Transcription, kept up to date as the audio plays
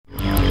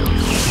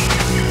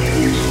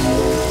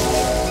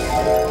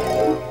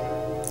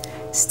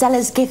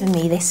Stella's given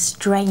me this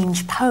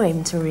strange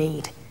poem to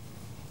read.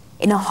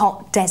 In a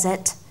hot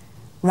desert,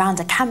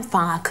 round a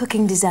campfire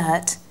cooking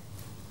dessert,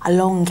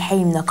 along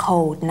came the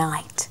cold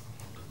night,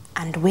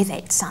 and with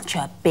it such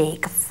a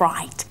big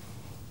fright.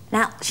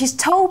 Now, she's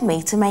told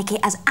me to make it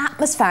as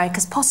atmospheric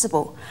as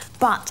possible,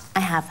 but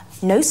I have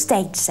no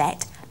stage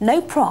set,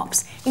 no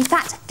props. In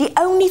fact, the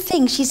only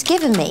thing she's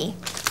given me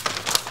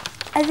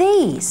are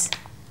these.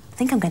 I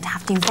think I'm going to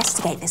have to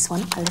investigate this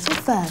one a little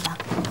further.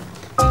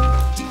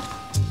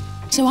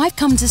 So I've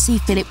come to see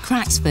Philip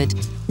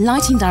Craxford,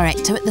 lighting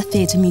director at the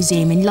Theatre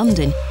Museum in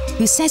London,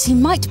 who says he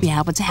might be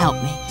able to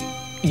help me.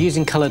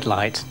 Using coloured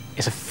light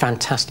is a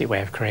fantastic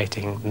way of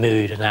creating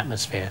mood and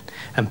atmosphere,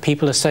 and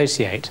people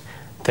associate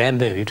their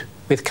mood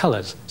with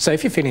colours. So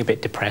if you're feeling a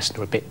bit depressed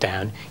or a bit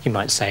down, you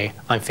might say,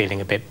 I'm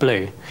feeling a bit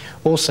blue.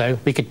 Also,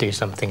 we could do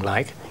something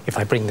like, if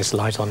I bring this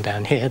light on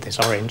down here, this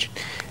orange,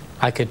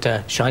 I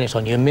could shine it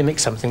on you and mimic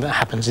something that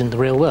happens in the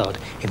real world.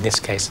 In this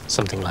case,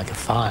 something like a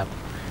fire,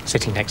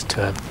 sitting next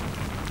to a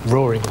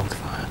roaring log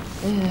fire.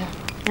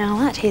 Now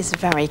that is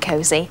very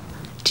cosy.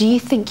 Do you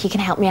think you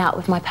can help me out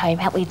with my poem,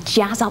 help me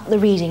jazz up the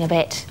reading a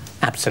bit?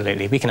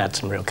 Absolutely, we can add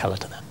some real colour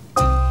to that.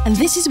 And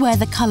this is where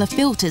the colour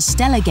filters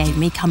Stella gave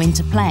me come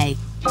into play.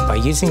 By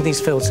using these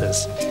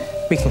filters,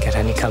 we can get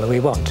any colour we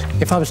want.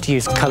 If I was to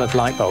use coloured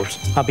light bulbs,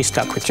 I'd be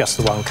stuck with just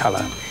the one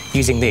colour.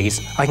 Using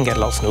these, I can get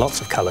lots and lots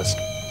of colours.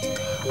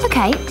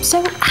 OK,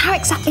 so how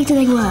exactly do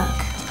they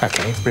work?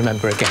 OK,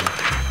 remember again,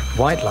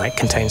 white light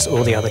contains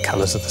all the other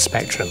colours of the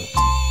spectrum.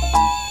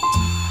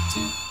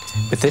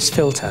 With this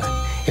filter,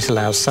 it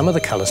allows some of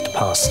the colours to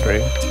pass through,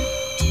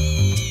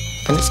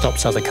 then it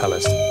stops other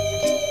colours.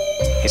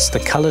 It's the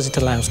colours it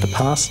allows to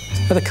pass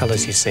are the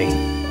colours you see.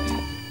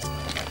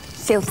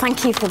 Phil,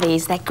 thank you for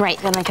these. They're great.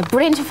 They'll make a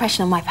brilliant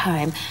impression on my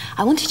poem.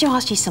 I wanted to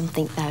ask you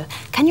something, though.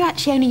 Can you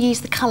actually only use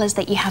the colours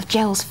that you have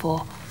gels for?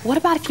 What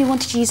about if you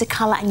wanted to use a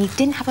colour and you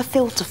didn't have a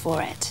filter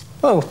for it?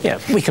 Oh, yeah,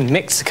 we can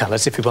mix the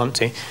colours if we want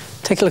to.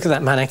 Take a look at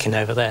that mannequin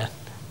over there.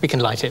 We can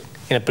light it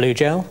in a blue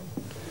gel,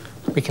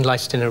 we can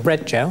light it in a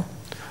red gel,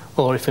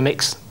 or if we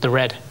mix the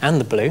red and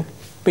the blue,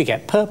 we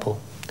get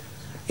purple.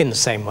 In the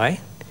same way,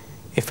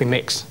 if we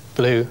mix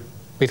blue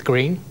with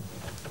green,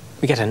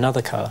 we get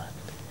another colour.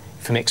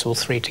 If we mix all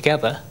three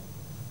together,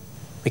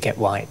 we get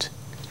white.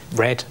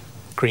 Red,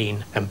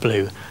 green and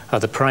blue are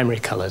the primary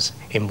colours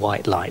in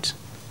white light.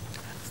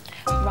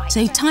 Right.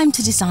 So time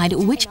to decide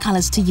which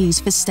colours to use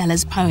for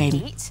Stella's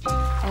poem.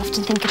 I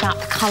often think about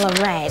the colour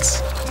red.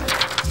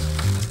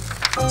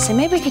 So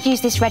maybe we could use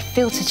this red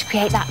filter to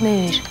create that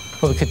mood.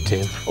 Well, we could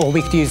do. Or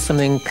we could use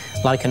something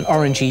like an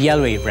orangey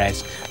yellowy red,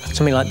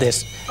 something like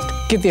this,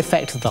 to give the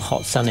effect of the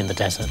hot sun in the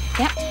desert.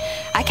 Yep.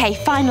 OK,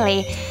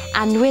 finally,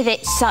 and with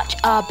it such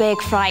a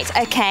big fright.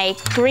 OK,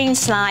 green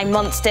slime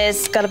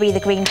monsters, gotta be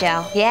the green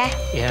gel, yeah?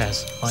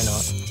 Yes, why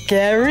not?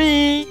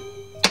 Scary!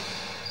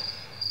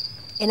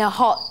 In a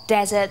hot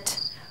desert,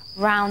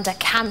 round a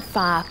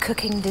campfire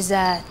cooking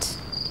dessert,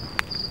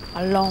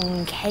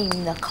 along came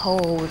the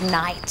cold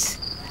night,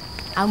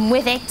 and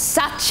with it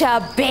such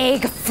a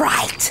big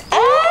fright.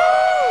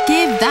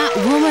 Give that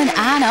woman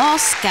an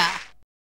Oscar.